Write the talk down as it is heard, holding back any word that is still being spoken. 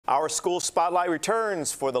Our school spotlight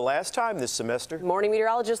returns for the last time this semester. Morning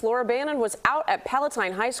meteorologist Laura Bannon was out at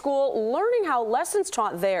Palatine High School learning how lessons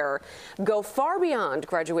taught there go far beyond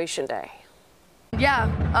graduation day.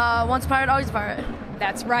 Yeah, once a pirate, always a pirate.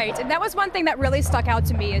 That's right. And that was one thing that really stuck out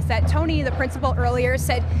to me is that Tony, the principal earlier,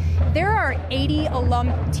 said there are 80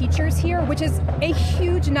 alum teachers here, which is a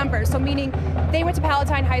huge number. So meaning they went to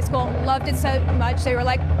Palatine High School, loved it so much, they were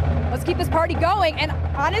like, let's keep this party going. And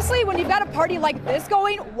honestly, when you've got a party like this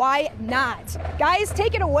going, why not? Guys,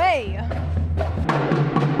 take it away.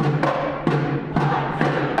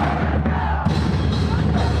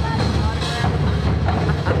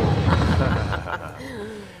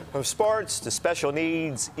 From sports to special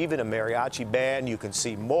needs, even a mariachi band, you can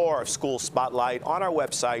see more of School Spotlight on our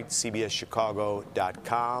website,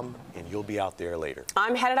 cbschicago.com, and you'll be out there later.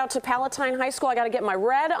 I'm headed out to Palatine High School. I got to get my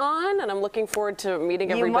red on, and I'm looking forward to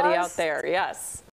meeting everybody out there. Yes.